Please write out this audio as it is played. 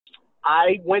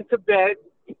I went to bed.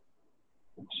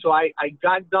 So I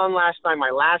got done last night.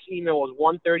 My last email was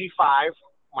 1:35.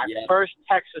 My Yeah. first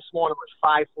text this morning was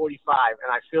 5:45,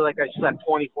 and I feel like I slept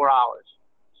 24 hours.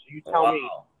 So you tell me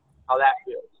Wow. how that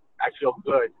feels. I feel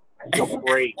good. I feel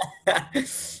great.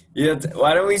 Yeah,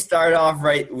 why don't we start off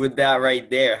right with that right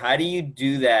there? How do you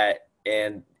do that?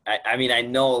 And I mean, I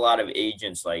know a lot of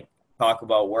agents like talk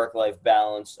about work-life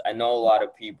balance. I know a lot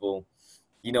of people,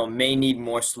 may need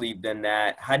more sleep than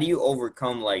that. How do you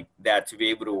overcome like that to be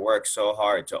able to work so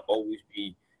hard to always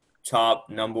be top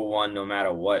number one no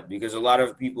matter what? Because a lot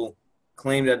of people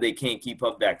claim that they can't keep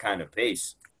up that kind of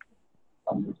pace.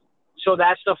 So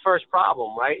that's the first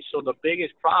problem, right? So the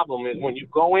biggest problem is when you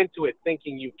go into it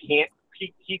thinking you can't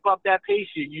keep up that pace,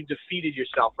 you defeated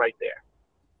yourself right there.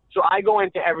 So I go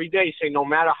into every day saying, no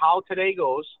matter how today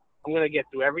goes, I'm going to get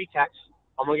through every text.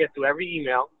 I'm going to get through every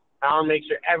email. And I'm going to make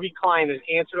sure every client is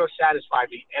answered or satisfied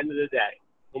by the end of the day.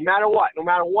 No matter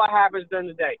what happens during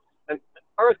the day. An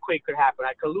earthquake could happen.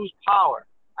 I could lose power.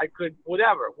 I could,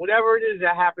 whatever it is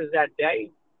that happens that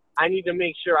day, I need to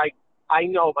make sure I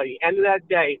know by the end of that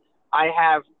day, I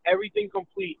have everything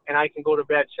complete and I can go to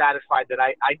bed satisfied that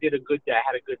I did a good day, I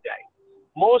had a good day.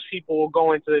 Most people will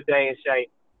go into the day and say,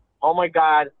 oh my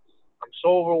God, I'm so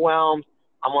overwhelmed.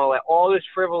 I'm going to let all this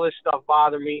frivolous stuff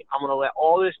bother me. I'm going to let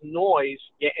all this noise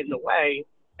get in the way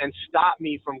and stop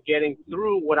me from getting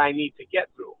through what I need to get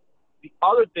through. The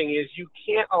other thing is you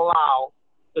can't allow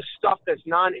the stuff that's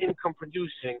non-income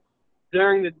producing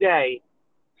during the day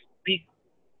be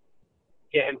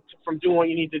getting from doing what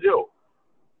you need to do.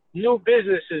 New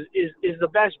business is the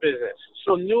best business.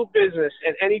 So new business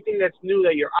and anything that's new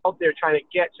that you're out there trying to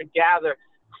get to gather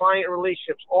client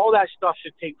relationships, all that stuff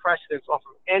should take precedence off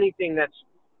of anything that's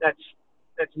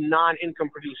non-income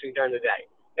producing during the day.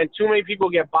 And too many people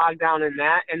get bogged down in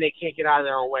that and they can't get out of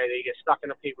their own way. They get stuck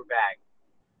in a paper bag.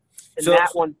 And So,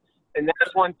 that's one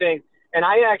thing. And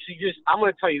I'm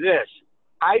going to tell you this.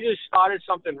 I just started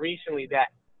something recently that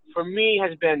for me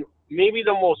has been maybe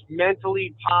the most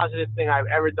mentally positive thing I've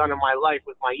ever done in my life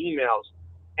with my emails.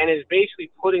 And is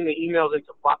basically putting the emails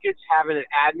into buckets, having an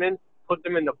admin put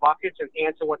them in the buckets and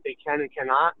answer what they can and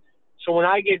cannot. So when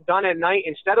I get done at night,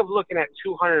 instead of looking at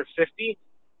 250,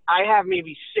 I have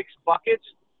maybe 6 buckets,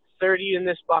 30 in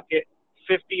this bucket,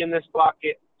 50 in this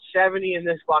bucket, 70 in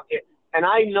this bucket. And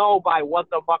I know by what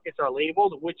the buckets are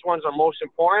labeled, which ones are most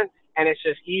important. And it's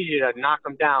just easy to knock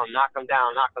them down.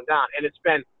 And it's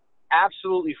been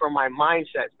absolutely, for my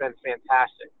mindset, it's been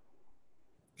fantastic.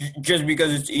 just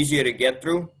because it's easier to get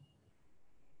through?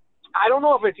 I don't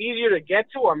know if it's easier to get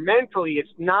to or mentally it's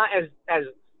not as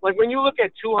like when you look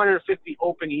at 250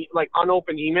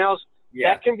 unopened emails,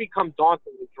 Yeah. that can become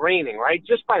daunting and draining, right?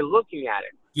 Just by looking at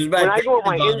it. Just by When I thinking go in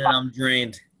my about it, inbox, I'm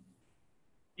drained.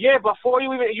 yeah, before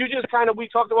you just kind of, we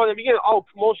talked about in the beginning,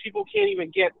 most people can't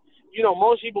even get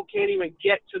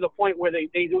to the point where they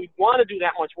want to do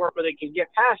that much work where they can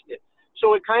get past it.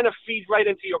 So it kind of feeds right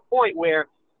into your point where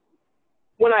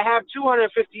when I have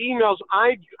 250 emails,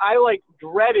 I like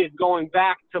dreaded going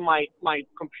back to my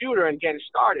computer and getting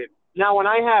started. Now, when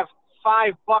I have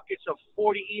 5 buckets of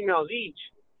 40 emails each,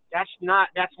 that's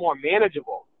more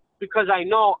manageable because I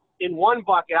know in one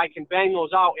bucket I can bang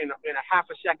those out in a half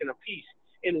a second apiece.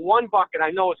 In one bucket, I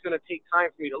know it's going to take time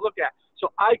for me to look at.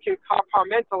 So I can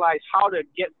compartmentalize how to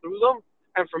get through them.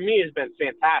 And for me, it's been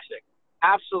fantastic.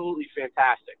 Absolutely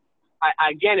fantastic.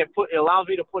 It allows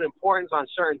me to put importance on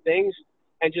certain things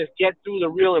and just get through the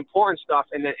real important stuff.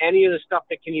 And then any of the stuff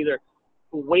that can either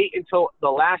wait until the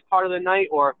last part of the night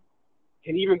or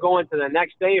can even go into the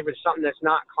next day if it's something that's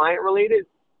not client related.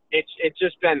 It's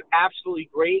just been absolutely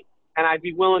great. And I'd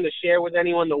be willing to share with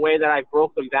anyone the way that I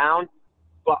broke them down.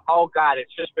 But, oh, God,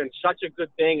 it's just been such a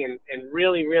good thing and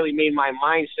really, really made my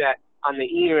mindset on the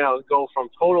emails go from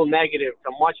total negative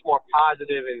to much more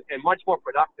positive and much more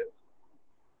productive.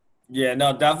 Yeah,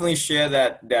 no, definitely share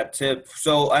that tip.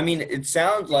 So, I mean, it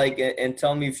sounds like, and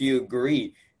tell me if you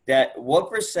agree, that what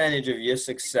percentage of your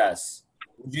success,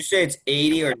 would you say it's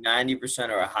 80 or 90%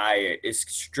 or higher, is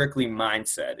strictly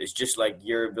mindset? It's just like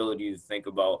your ability to think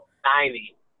about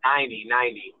 90.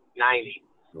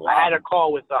 Wow. I had a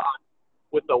call with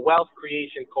the wealth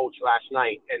creation coach last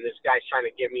night, and this guy's trying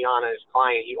to get me on as his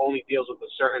client. He only deals with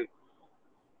a certain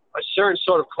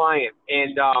sort of client.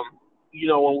 And,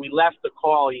 when we left the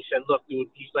call, he said, look, dude,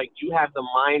 he's like, you have the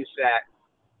mindset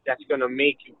that's going to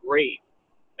make you great.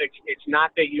 It's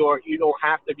not that you don't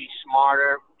have to be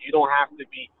smarter. You don't have to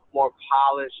be more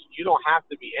polished. You don't have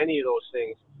to be any of those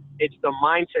things. It's the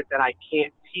mindset that I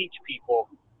can't teach people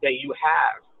that you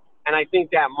have. And I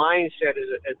think that mindset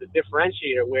is a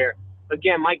differentiator where,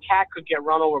 again, my cat could get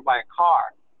run over by a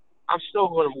car. I'm still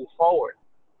going to move forward.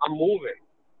 I'm moving.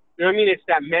 You know what I mean? It's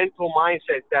that mental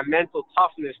mindset, that mental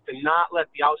toughness to not let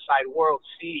the outside world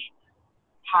see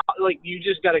how, like, you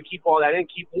just got to keep all that in,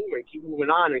 keep moving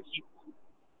on, and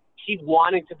keep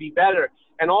wanting to be better,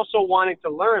 and also wanting to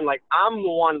learn. Like, I'm the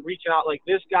one reaching out. Like,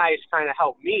 this guy is trying to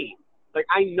help me. Like,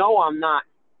 I know I'm not.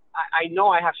 I know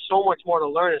I have so much more to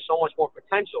learn and so much more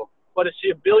potential, but it's the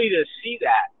ability to see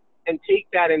that and take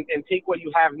that and take what you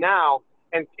have now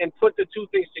and put the two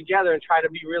things together and try to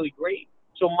be really great.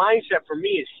 So mindset for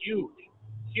me is huge.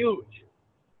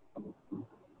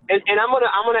 And I'm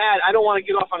gonna add. I don't want to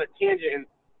get off on a tangent,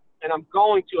 and I'm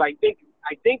going to. I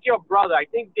think your brother. I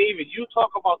think David. You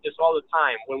talk about this all the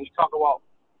time when we talk about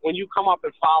when you come up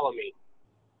and follow me.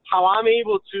 How I'm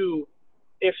able to,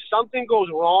 if something goes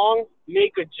wrong,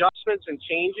 make adjustments and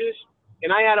changes.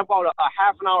 And I had about a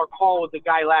half an hour call with the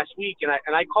guy last week, and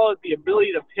I call it the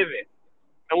ability to pivot.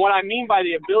 And what I mean by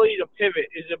the ability to pivot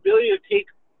is the ability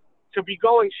to be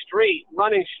going straight,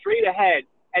 running straight ahead,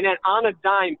 and then on a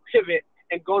dime pivot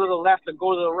and go to the left or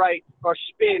go to the right or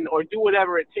spin or do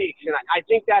whatever it takes. And I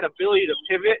think that ability to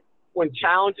pivot when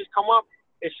challenges come up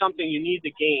is something you need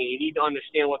to gain. You need to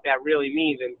understand what that really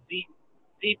means and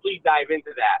deeply dive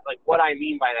into that, like what I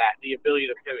mean by that, the ability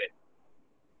to pivot.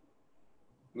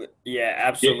 Yeah,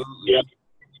 absolutely. Yeah.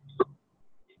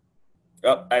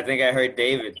 Oh, I think I heard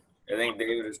David. I think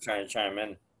David was trying to chime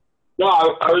in. No,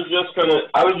 I was just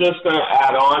gonna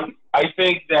add on. I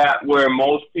think that where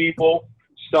most people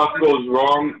stuff goes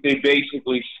wrong, they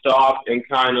basically stop and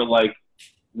kind of like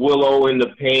wallow in the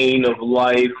pain of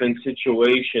life and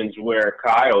situations. Where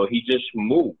Kyle, he just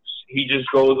moves. He just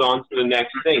goes on to the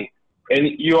next thing. And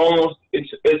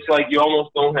it's like you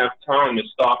almost don't have time to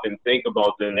stop and think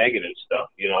about the negative stuff,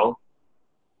 you know?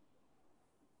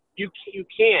 You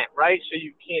can't, right? So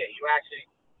you can't.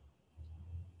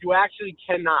 You actually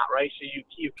cannot, right? So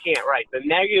you can't, right? The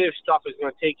negative stuff is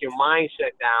going to take your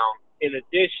mindset down in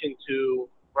addition to,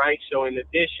 right? So in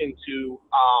addition to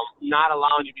not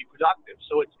allowing you to be productive.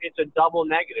 So it's a double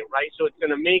negative, right? So it's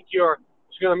going to make your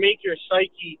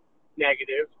psyche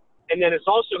negative, and then it's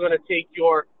also going to take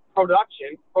your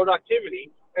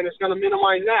productivity, and it's going to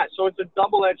minimize that. So it's a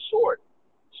double-edged sword.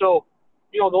 So,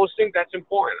 those things, that's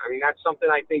important. I mean, that's something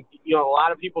I think, a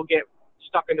lot of people get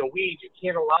stuck in the weeds. You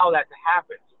can't allow that to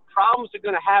happen. Problems are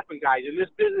going to happen, guys. In this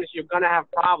business, you're going to have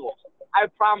problems. I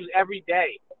have problems every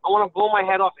day. I want to blow my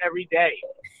head off every day.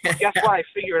 Guess what? I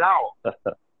figured out.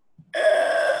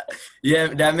 Yeah,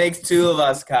 that makes two of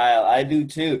us, Kyle. I do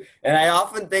too. And I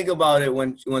often think about it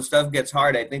when stuff gets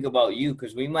hard. I think about you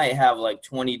because we might have like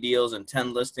 20 deals and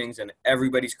 10 listings and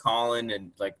everybody's calling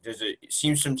and like it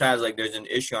seems sometimes like there's an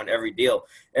issue on every deal.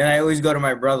 And I always go to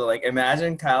my brother, like,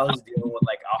 imagine Kyle's dealing with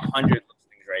like 100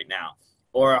 listings right now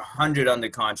or 100 under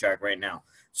contract right now.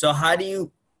 So how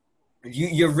do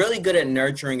you're really good at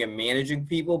nurturing and managing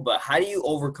people, but how do you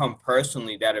overcome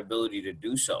personally that ability to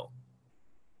do so?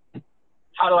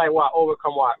 How do I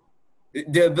overcome what?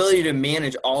 The ability to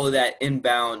manage all of that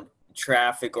inbound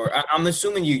traffic, or I'm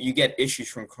assuming you get issues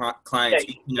from clients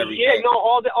each and every day.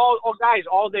 All guys,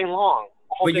 all day long.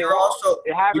 But you're also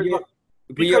it happens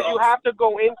because you have to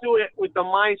go into it with the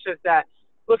mindset that,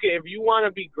 look, if you want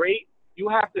to be great, you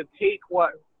have to take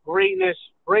what greatness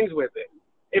brings with it.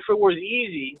 If it was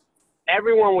easy,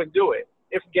 everyone would do it.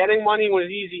 If getting money was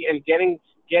easy and getting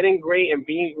great and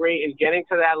being great and getting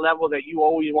to that level that you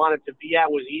always wanted to be at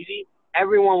was easy,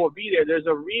 everyone would be there. There's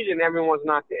a reason everyone's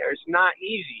not there. It's not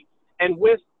easy. And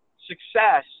with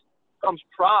success comes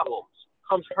problems,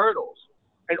 comes hurdles,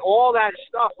 and all that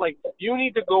stuff. Like, you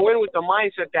need to go in with the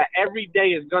mindset that every day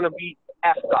is going to be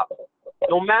effed up.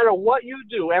 No matter what you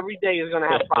do, every day is going to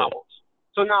have problems.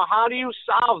 So now how do you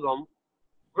solve them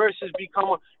versus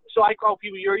so I call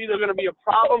people, you're either going to be a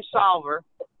problem solver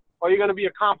or you're going to be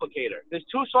a complicator. There's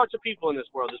two sorts of people in this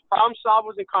world. There's problem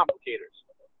solvers and complicators.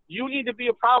 You need to be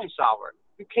a problem solver.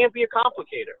 You can't be a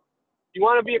complicator. You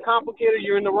want to be a complicator,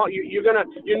 you're in the wrong.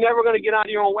 You're never going to get out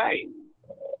of your own way.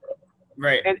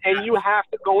 Right. And you have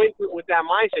to go into it with that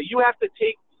mindset. You have to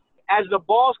take, as the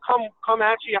balls come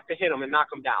at you, you have to hit them and knock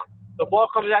them down. The ball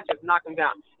comes at you, knock them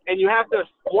down. And you have to,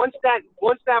 once that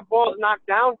ball is knocked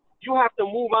down, you have to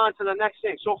move on to the next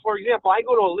thing. So, for example, I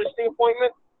go to a listing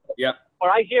appointment. Yep. Or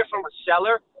I hear from a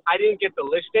seller, I didn't get the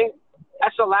listing.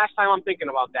 That's the last time I'm thinking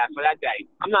about that for that day.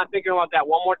 I'm not thinking about that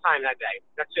one more time that day.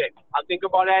 That's it. I'll think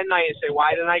about it at night and say,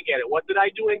 why didn't I get it? What did I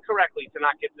do incorrectly to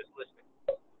not get this listing?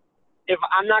 If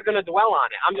I'm not going to dwell on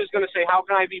it, I'm just going to say, how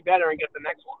can I be better and get the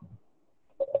next one?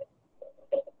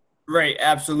 Right,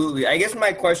 absolutely. I guess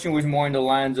my question was more in the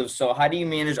lines of, so how do you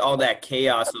manage all that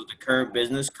chaos of the current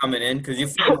business coming in? Because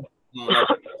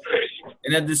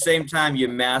And at the same time, your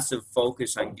massive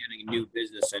focus on getting new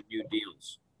business and new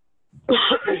deals.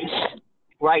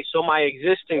 Right. So my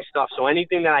existing stuff, so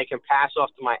anything that I can pass off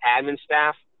to my admin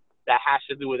staff that has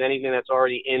to do with anything that's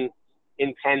already in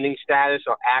pending status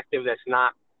or active that's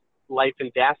not life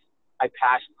and death, I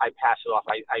pass it off.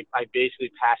 I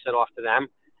basically pass it off to them.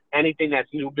 Anything that's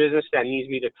new business that needs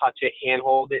me to touch it,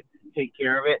 handhold it, take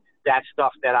care of it, that's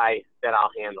stuff that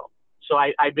I'll handle. So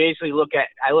I basically look at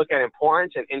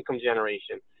importance and income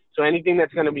generation. So anything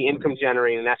that's going to be income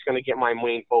generating, that's going to get my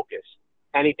main focus.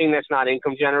 Anything that's not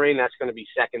income generating, that's going to be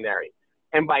secondary.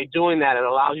 And by doing that, it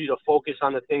allows you to focus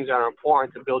on the things that are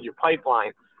important to build your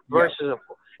pipeline versus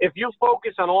if you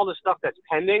focus on all the stuff that's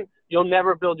pending, you'll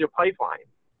never build your pipeline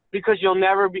because you'll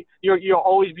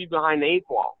always be behind the 8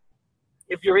 ball.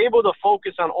 If you're able to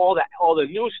focus on all the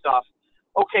new stuff,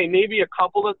 okay, maybe a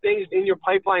couple of things in your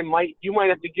pipeline you might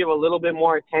have to give a little bit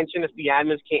more attention if the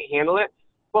admins can't handle it.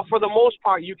 But for the most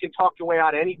part, you can talk your way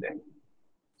out of anything.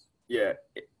 Yeah.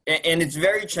 And it's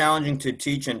very challenging to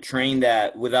teach and train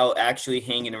that without actually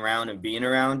hanging around and being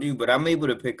around you. But I'm able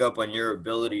to pick up on your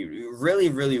ability really,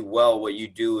 really well. What you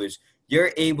do is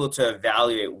you're able to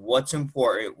evaluate what's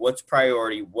important, what's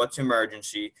priority, what's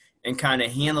emergency, and kind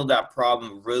of handle that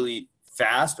problem really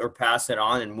fast or pass it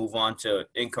on and move on to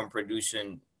income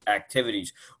producing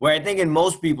activities. Where I think in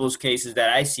most people's cases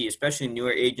that I see, especially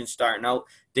newer agents starting out,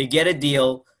 they get a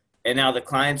deal and now the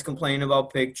client's complaining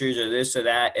about pictures or this or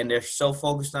that, and they're so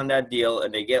focused on that deal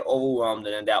and they get overwhelmed,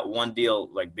 and then that one deal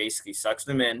like basically sucks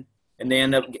them in, and they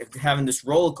end up having this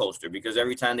roller coaster because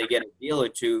every time they get a deal or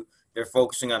two, they're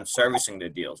focusing on servicing the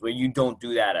deals, where you don't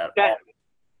do that at all.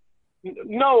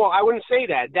 No, I wouldn't say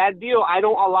that. That deal, I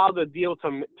don't allow the deal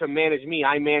to manage me.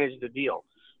 I manage the deal.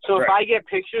 So if I get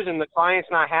pictures and the client's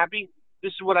not happy, this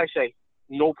is what I say.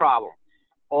 No problem.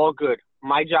 All good.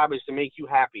 My job is to make you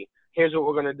happy. Here's what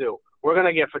we're going to do. We're going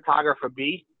to get photographer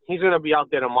B. He's going to be out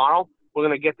there tomorrow. We're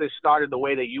going to get this started the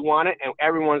way that you want it, and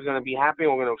everyone's going to be happy,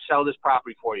 and we're going to sell this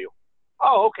property for you.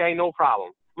 Oh, okay, no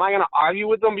problem. Am I going to argue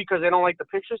with them because they don't like the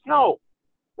pictures? No.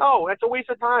 No, that's a waste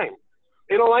of time.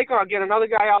 They don't like it, I'll get another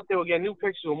guy out there, we'll get new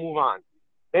pictures, we'll move on.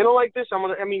 They don't like this,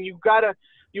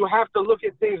 you have to look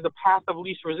at things the path of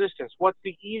least resistance. What's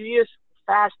the easiest,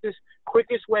 fastest,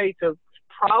 quickest way to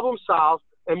problem solve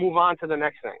and move on to the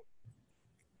next thing?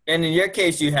 And in your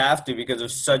case, you have to, because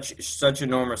of such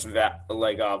enormous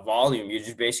volume. You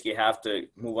just basically have to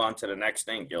move on to the next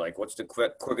thing. You're like, what's the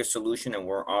quickest solution, and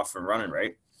we're off and running,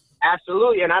 right?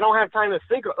 Absolutely, and I don't have time to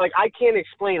think. I can't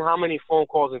explain how many phone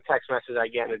calls and text messages I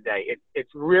get in a day. It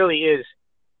really is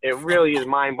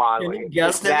mind-boggling. Can you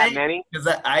guess that many? Because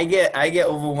I get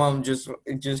overwhelmed just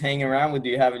hanging around with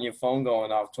you, having your phone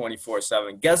going off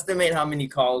 24/7. Guesstimate how many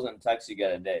calls and texts you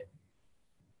get a day.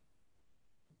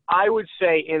 I would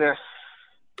say in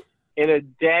a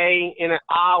day, in an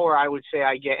hour, I would say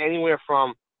I get anywhere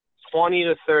from 20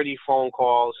 to 30 phone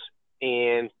calls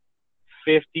and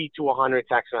 50 to 100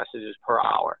 text messages per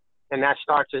hour. And that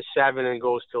starts at 7 and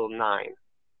goes till 9.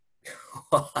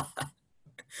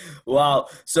 Wow.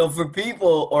 So for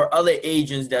people or other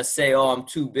agents that say, oh, I'm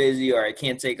too busy or I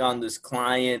can't take on this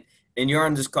client, and you're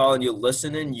on this call and you're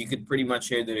listening, you could pretty much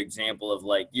hear the example of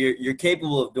you're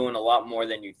capable of doing a lot more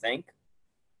than you think.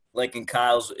 Like in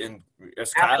Kyle's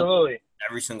Absolutely.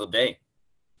 Every single day.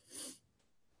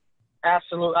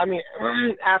 Absolutely.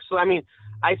 Absolutely.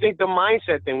 I think the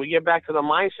mindset thing, we get back to the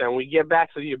mindset, and we get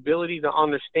back to the ability to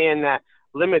understand that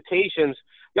limitations.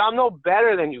 I'm no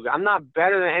better than you. I'm not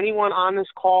better than anyone on this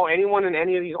call, anyone in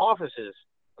any of these offices.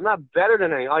 I'm not better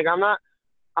than any. I'm not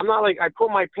like I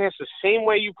put my pants the same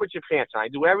way you put your pants on. I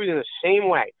do everything the same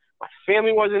way. My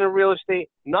family wasn't in real estate.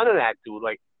 None of that, dude.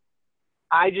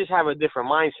 I just have a different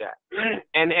mindset.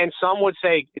 And some would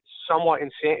say it's somewhat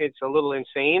insane. It's a little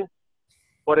insane,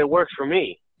 but it works for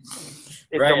me.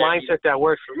 It's right. a mindset that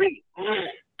works for me.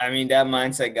 That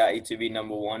mindset got you to be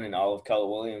number one in all of Keller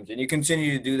Williams. And you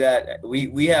continue to do that.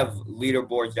 We have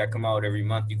leaderboards that come out every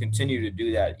month. You continue to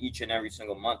do that each and every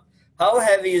single month. How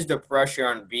heavy is the pressure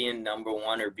on being number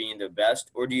one or being the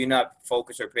best? Or do you not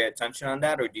focus or pay attention on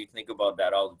that? Or do you think about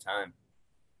that all the time?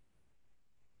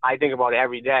 I think about it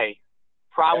every day.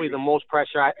 Probably the most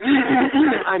pressure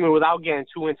without getting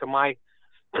too into my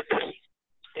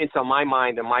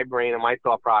mind and my brain and my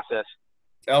thought process.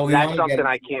 That's something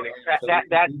I can't.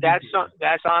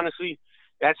 That's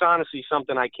honestly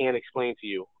something I can't explain to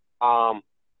you.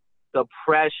 The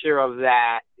pressure of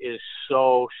that is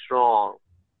so strong.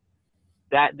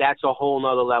 That's a whole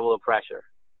nother level of pressure.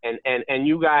 And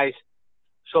you guys,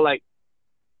 so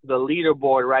the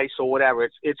leaderboard, right? So whatever,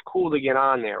 it's cool to get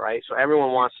on there, right? So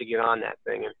everyone wants to get on that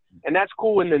thing, and that's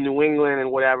cool in the New England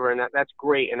and whatever, and that's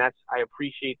great, and I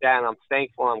appreciate that, and I'm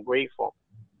thankful, I'm grateful.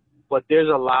 But there's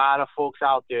a lot of folks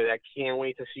out there that can't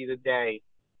wait to see the day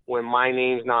when my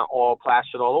name's not all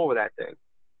plastered all over that thing,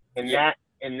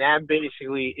 and that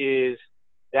basically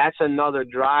that's another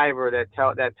driver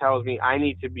that tells me I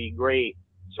need to be great,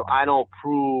 so I don't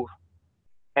prove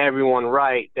everyone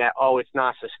right that, oh, it's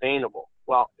not sustainable.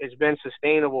 Well, it's been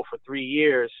sustainable for 3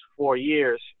 years, 4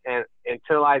 years, and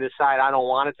until I decide I don't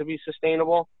want it to be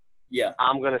sustainable,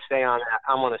 I'm going to stay on that.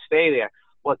 I'm going to stay there.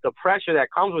 But the pressure that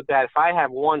comes with that, if I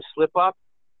have one slip up,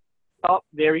 oh,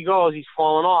 there he goes, he's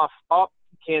falling off. Oh,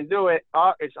 can't do it.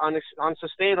 Oh, it's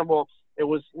unsustainable. It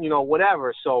was,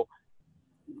 whatever. So,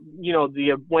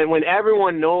 when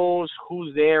everyone knows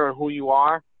who's there and who you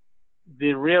are,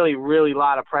 there's really, really a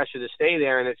lot of pressure to stay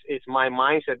there, and it's my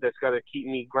mindset that's got to keep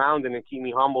me grounded and keep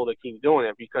me humble to keep doing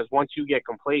it, because once you get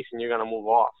complacent, you're going to move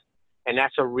off, and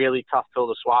that's a really tough pill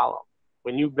to swallow.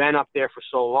 When you've been up there for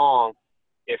so long,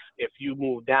 if you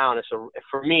move down,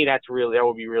 for me, that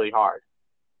would be really hard.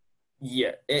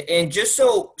 Yeah, and just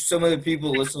so some of the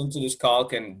people listening to this call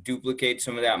can duplicate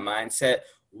some of that mindset,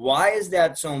 why is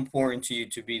that so important to you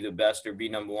to be the best or be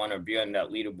number one or be on that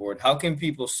leaderboard? How can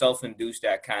people self-induce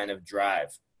that kind of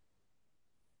drive?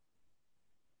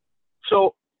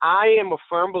 So I am a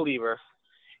firm believer,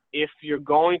 if you're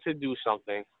going to do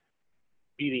something,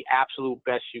 be the absolute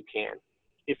best you can.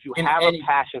 If you have a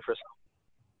passion for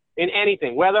something, in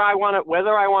anything, whether I want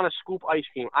to scoop ice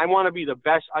cream, I want to be the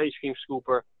best ice cream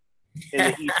scooper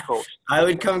in the East Coast. I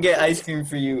would come get ice cream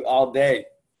for you all day.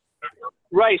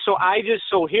 Right. So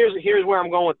here's where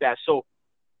I'm going with that. So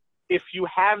if you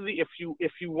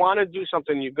want to do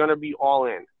something, you're going to be all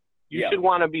in. You should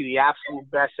want to be the absolute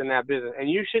best in that business, and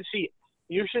you should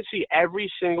see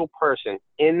every single person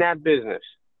in that business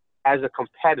as a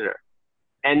competitor,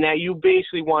 and that you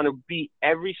basically want to beat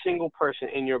every single person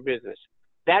in your business.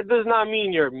 That does not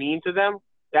mean you're mean to them.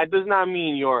 That does not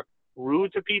mean you're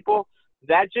rude to people.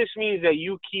 That just means that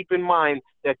you keep in mind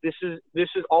that this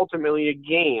is ultimately a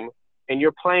game, and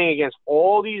you're playing against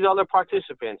all these other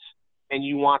participants, and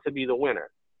you want to be the winner.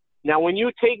 Now, when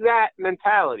you take that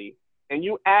mentality and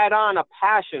you add on a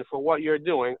passion for what you're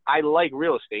doing, I like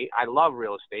real estate. I love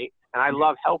real estate, and I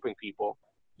love helping people.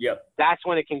 Yep. That's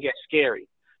when it can get scary.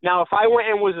 Now, if I went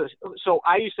and so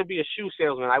I used to be a shoe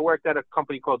salesman. I worked at a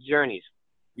company called Journeys.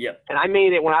 Yeah. And I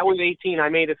made it when I was 18. I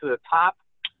made it to the top.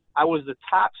 I was the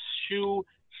top shoe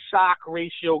sock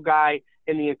ratio guy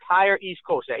in the entire East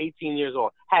Coast at 18 years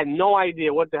old. Had no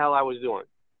idea what the hell I was doing.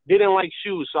 Didn't like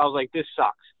shoes, so I was like, this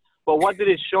sucks. But what did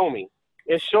it show me?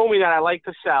 It showed me that I like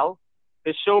to sell.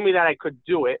 It showed me that I could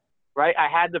do it, right? I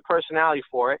had the personality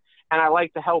for it, and I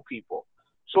like to help people.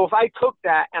 So if I took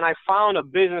that and I found a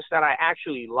business that I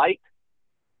actually liked,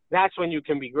 that's when you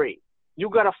can be great. You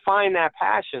got to find that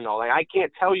passion, though. Like, I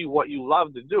can't tell you what you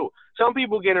love to do. Some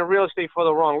people get in real estate for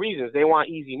the wrong reasons. They want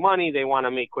easy money. They want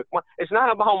to make quick money. It's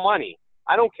not about money.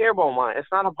 I don't care about money. It's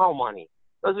not about money.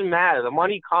 It doesn't matter. The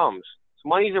money comes.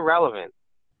 Money's irrelevant.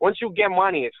 Once you get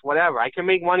money, it's whatever. I can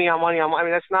make money on money. I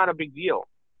mean, that's not a big deal.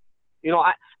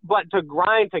 But to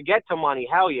grind to get to money,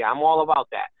 hell yeah, I'm all about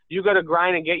that. You got to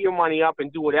grind and get your money up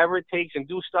and do whatever it takes and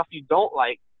do stuff you don't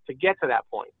like to get to that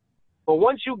point. But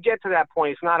once you get to that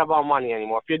point, it's not about money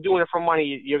anymore. If you're doing it for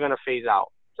money, you're going to phase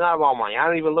out. It's not about money. I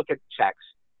don't even look at checks.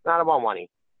 It's not about money.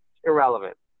 It's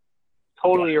irrelevant.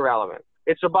 Totally irrelevant.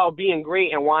 It's about being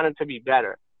great and wanting to be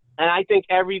better. And I think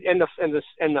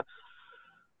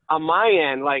on my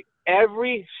end, like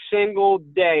every single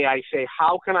day I say,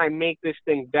 how can I make this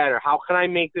thing better? How can I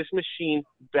make this machine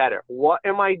better? What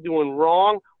am I doing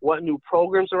wrong? What new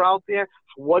programs are out there?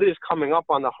 What is coming up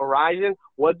on the horizon?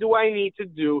 What do I need to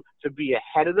do to be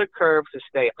ahead of the curve, to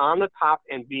stay on the top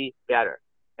and be better?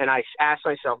 And I ask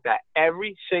myself that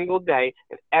every single day,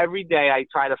 and every day I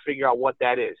try to figure out what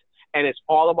that is. And it's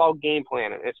all about game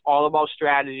planning. It's all about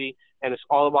strategy, and it's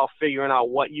all about figuring out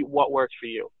what works for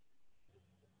you.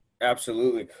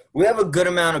 Absolutely. We have a good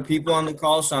amount of people on the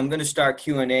call, so I'm going to start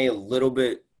Q&A a little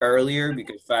bit earlier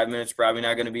because 5 minutes probably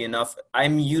not going to be enough. I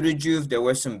muted you. If there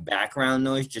was some background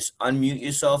noise, just unmute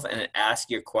yourself and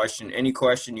ask your question. Any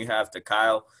question you have to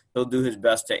Kyle, he'll do his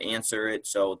best to answer it,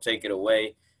 so take it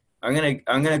away. I'm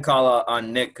gonna call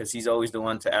on Nick because he's always the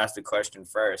one to ask the question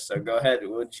first. So go ahead.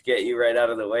 We'll just get you right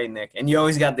out of the way, Nick. And you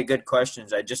always got the good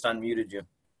questions. I just unmuted you.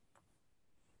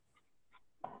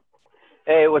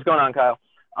 Hey, what's going on, Kyle?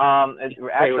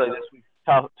 Actually, this week's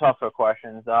tougher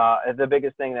questions. The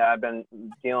biggest thing that I've been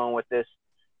dealing with this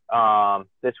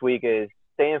week is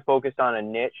staying focused on a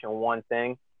niche and one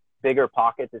thing. bigger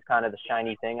pockets is kind of the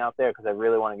shiny thing out there because I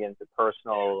really want to get into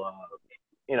personal,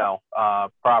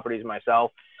 properties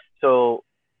myself. So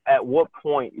at what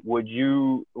point would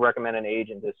you recommend an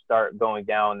agent to start going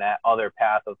down that other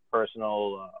path of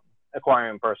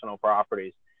acquiring personal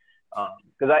properties?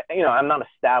 Because I'm not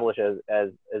established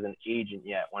as an agent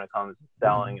yet when it comes to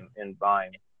selling and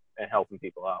buying and helping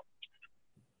people out.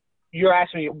 You're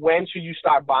asking me when should you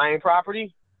start buying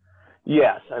property?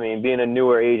 Yes, I mean being a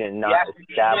newer agent, not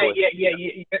established.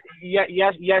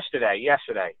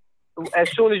 Yesterday, as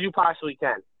soon as you possibly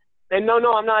can. And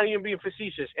no, I'm not even being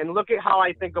facetious. And look at how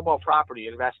I think about property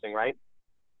investing, right?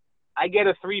 I get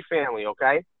a 3-family,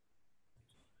 okay?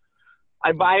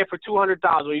 I buy it for $200,000.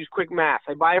 We'll use quick math.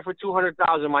 I buy it for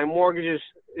 $200,000. My mortgage is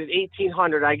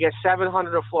 $1,800. I get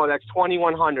 $700 a floor. That's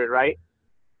 $2,100, right?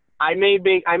 I may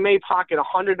pocket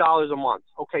 $100 a month.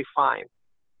 Okay, fine.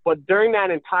 But during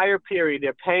that entire period,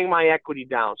 they're paying my equity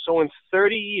down. So in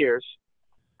 30 years,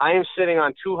 I am sitting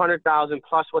on $200,000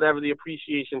 plus whatever the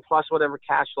appreciation plus whatever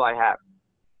cash flow I have.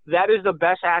 That is the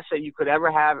best asset you could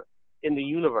ever have in the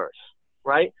universe,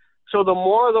 right? So the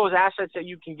more of those assets that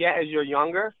you can get as you're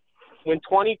younger, when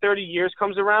 20, 30 years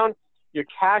comes around, your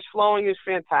cash flowing is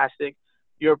fantastic.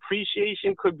 Your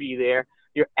appreciation could be there.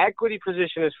 Your equity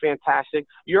position is fantastic.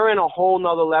 You're in a whole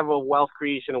nother level of wealth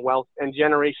creation and wealth and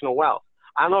generational wealth.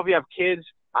 I don't know if you have kids.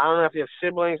 I don't know if you have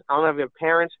siblings. I don't know if you have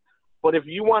parents. But if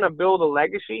you want to build a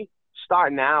legacy,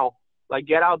 start now. Like,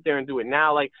 get out there and do it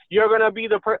now. Like, you're going to be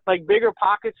bigger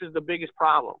pockets is the biggest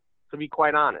problem, to be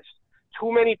quite honest.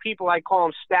 Too many people, I call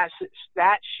them stat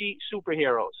sheet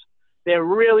superheroes. They're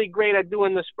really great at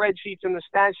doing the spreadsheets and the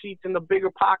stat sheets and the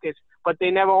bigger pockets, but they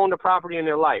never owned a property in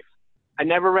their life. I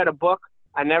never read a book.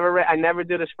 I never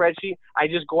did a spreadsheet. I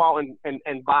just go out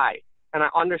and buy. And I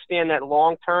understand that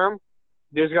long term,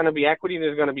 there's going to be equity,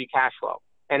 there's going to be cash flow.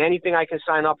 And anything I can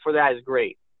sign up for that is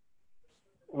great.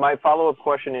 My follow-up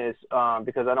question is,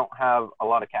 because I don't have a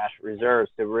lot of cash reserves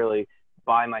to really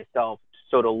buy myself,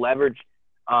 so to leverage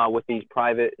with these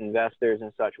private investors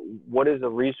and such, what is the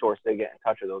resource to get in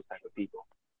touch with those type of people?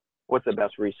 What's the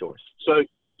best resource?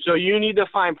 So you need to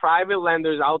find private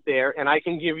lenders out there, and I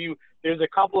can give you, there's a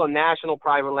couple of national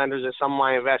private lenders that some of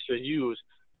my investors use.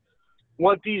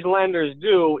 What these lenders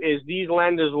do is these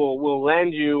lenders will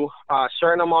lend you a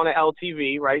certain amount of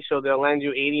LTV, right? So they'll lend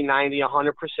you 80, 90,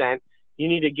 100%. You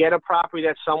need to get a property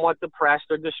that's somewhat depressed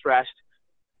or distressed,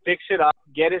 fix it up,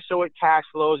 get it so it cash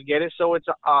flows, get it so it's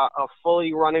a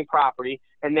fully running property,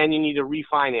 and then you need to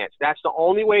refinance. That's the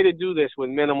only way to do this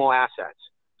with minimal assets.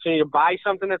 So you need to buy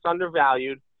something that's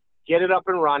undervalued, get it up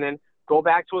and running, go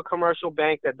back to a commercial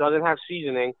bank that doesn't have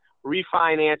seasoning,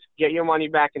 refinance, get your money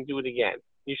back, and do it again.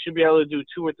 You should be able to do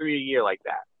 2 or 3 a year like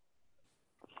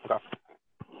that. Okay.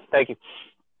 Thank you.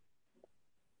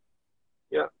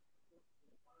 Yeah.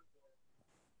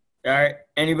 All right.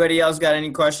 Anybody else got any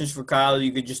questions for Kyle?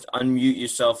 You could just unmute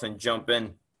yourself and jump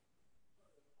in.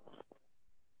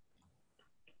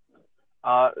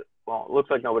 Well, it looks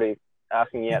like nobody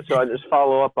asking yet. So I just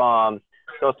follow up. So I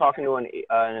was talking to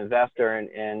an investor,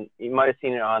 and you might have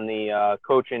seen it on the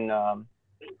coaching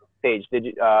page. Did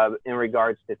you, in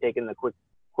regards to taking the quick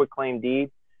claim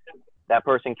deed, that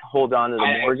person holds on to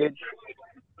the mortgage.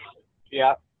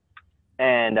 Yeah.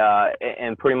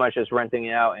 And pretty much just renting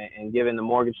it out and giving the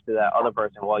mortgage to that other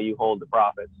person while you hold the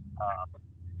profits.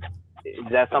 Is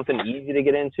that something easy to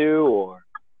get into, or?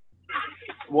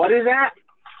 What is that?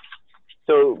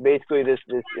 So basically, this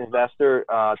investor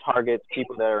targets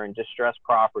people that are in distressed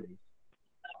properties.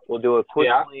 We'll do a quick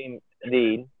claim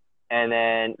deed, and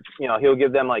then he'll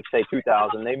give them like say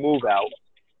 $2,000. They move out.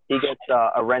 He gets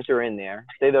a renter in there.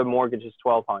 Say the mortgage is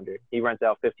 $1,200. He rents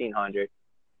out $1,500.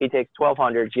 He takes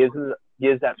 $1,200,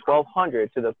 gives that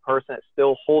 $1,200 to the person that's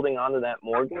still holding onto that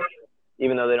mortgage,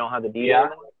 even though they don't have the deed on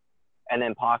it, and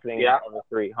then pocketing the other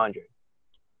 $300.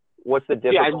 What's the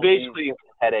difference? Yeah, basically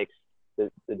headaches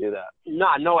to do that.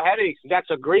 No headaches. That's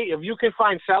a great. If you can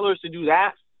find sellers to do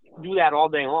that all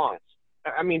day long.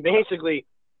 I mean, basically,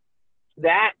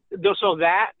 that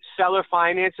seller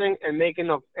financing and making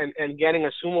and getting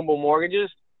assumable mortgages.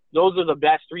 Those are the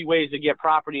best 3 ways to get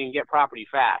property and get property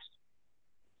fast.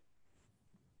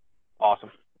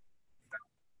 Awesome.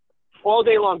 All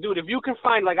day long, dude. If you can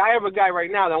find, like, I have a guy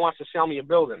right now that wants to sell me a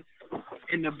building,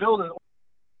 and the building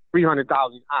 $300,000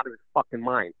 out of his fucking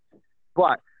mind,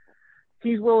 but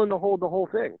he's willing to hold the whole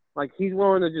thing. Like, he's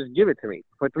willing to just give it to me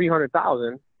for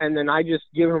 $300,000, and then I just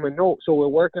give him a note. So we're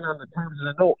working on the terms of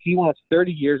the note. He wants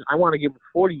 30 years. I want to give him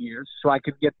 40 years, so I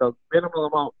can get the minimal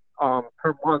amount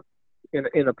per month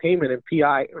in a payment in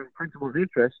PI and principal's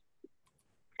interest.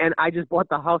 And I just bought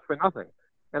the house for nothing.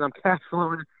 And I'm cash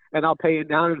flowing, and I'll pay it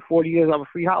down in 40 years. I have a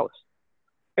free house.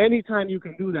 Anytime you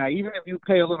can do that, even if you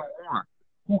pay a little more,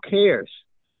 who cares?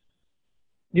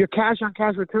 Your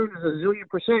cash-on-cash return is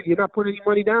 1,000,000%. You're not putting any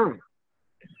money down.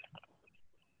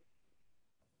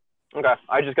 Okay,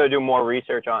 I just got to do more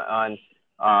research on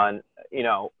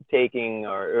taking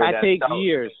or that takes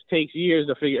years. Takes years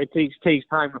to figure. It takes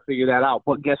time to figure that out.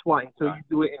 But guess what? Until you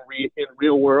do it in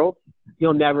real world,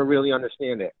 you'll never really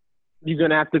understand it. You're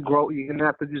gonna have to grow. You're gonna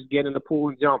have to just get in the pool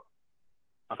and jump.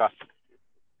 Okay.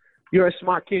 You're a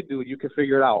smart kid, dude. You can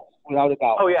figure it out without a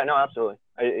doubt. Oh yeah, no, absolutely.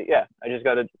 I just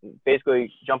got to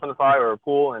basically jump in the fire or a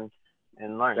pool and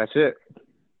learn. That's it.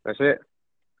 That's it.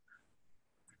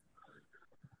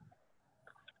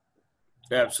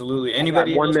 Absolutely.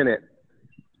 Anybody? 1 minute.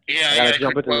 Yeah, I gotta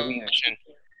jump into the meeting.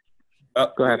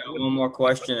 Oh, go ahead. One more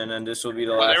question, and then this will be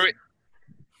the last.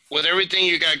 With everything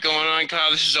you got going on,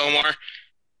 Kyle, this is Omar.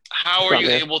 How are you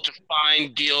able to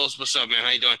find deals? What's up, man?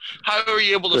 How you doing? How are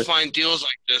you able to find deals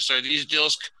like this? Are these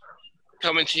deals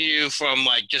coming to you from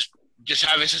like just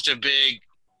having such a big,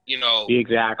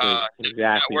 Exactly.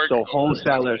 network? So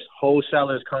wholesalers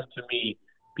come to me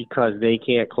because they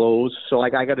can't close. So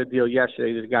like I got a deal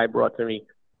yesterday. This guy brought to me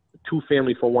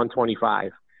 2-family for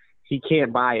 $125. He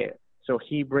can't buy it, so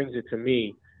he brings it to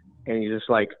me, and he's just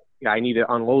like, "Yeah, I need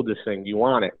to unload this thing. Do you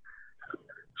want it?"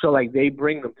 So like they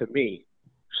bring them to me.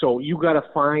 So you got to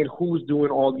find who's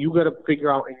doing you got to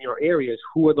figure out in your areas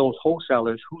who are those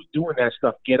wholesalers, who's doing that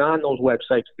stuff. Get on those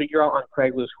websites, figure out on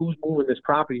Craigslist who's moving this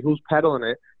property, who's peddling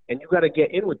it, and you got to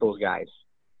get in with those guys.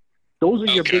 Those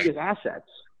are your biggest assets.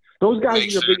 Those guys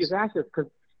are your biggest assets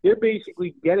because they're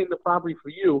basically getting the property for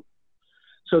you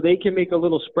so they can make a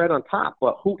little spread on top.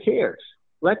 But who cares?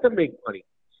 Let them make money.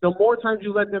 The more times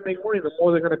you let them make money, the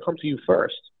more they're going to come to you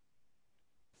first.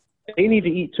 They need to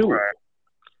eat too.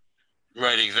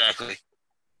 Right, exactly.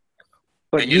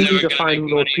 But you need to find who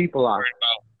those people are.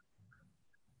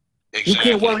 Exactly. You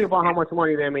can't worry about how much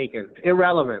money they're making.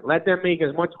 Irrelevant. Let them make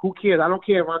as much. Who cares? I don't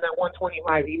care if on that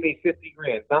 125 he made 50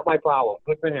 grand. Not my problem.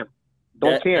 Good for him.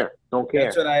 Don't care.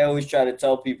 That's what I always try to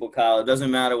tell people, Kyle. It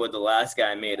doesn't matter what the last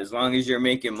guy made. As long as you're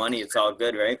making money, it's all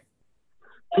good, right?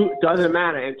 Doesn't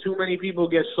matter. And too many people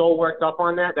get so worked up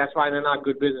on that. That's why they're not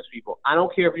good business people. I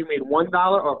don't care if you made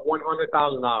 $1 or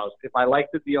 $100,000. If I like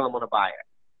the deal, I'm going to buy it.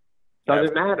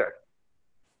 Doesn't matter.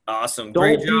 Awesome.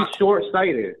 Don't be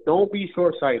short-sighted. Don't be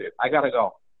short-sighted. I got to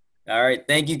go. All right.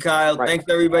 Thank you, Kyle. Right. Thanks,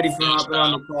 everybody, for hopping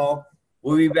on the call.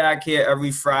 We'll be back here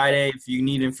every Friday. If you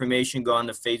need information, go on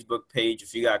the Facebook page.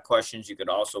 If you got questions, you could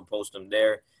also post them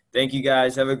there. Thank you,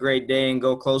 guys. Have a great day and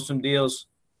go close some deals.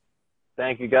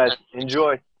 Thank you, guys.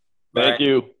 Enjoy. Bye. Thank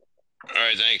you. All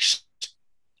right, thanks.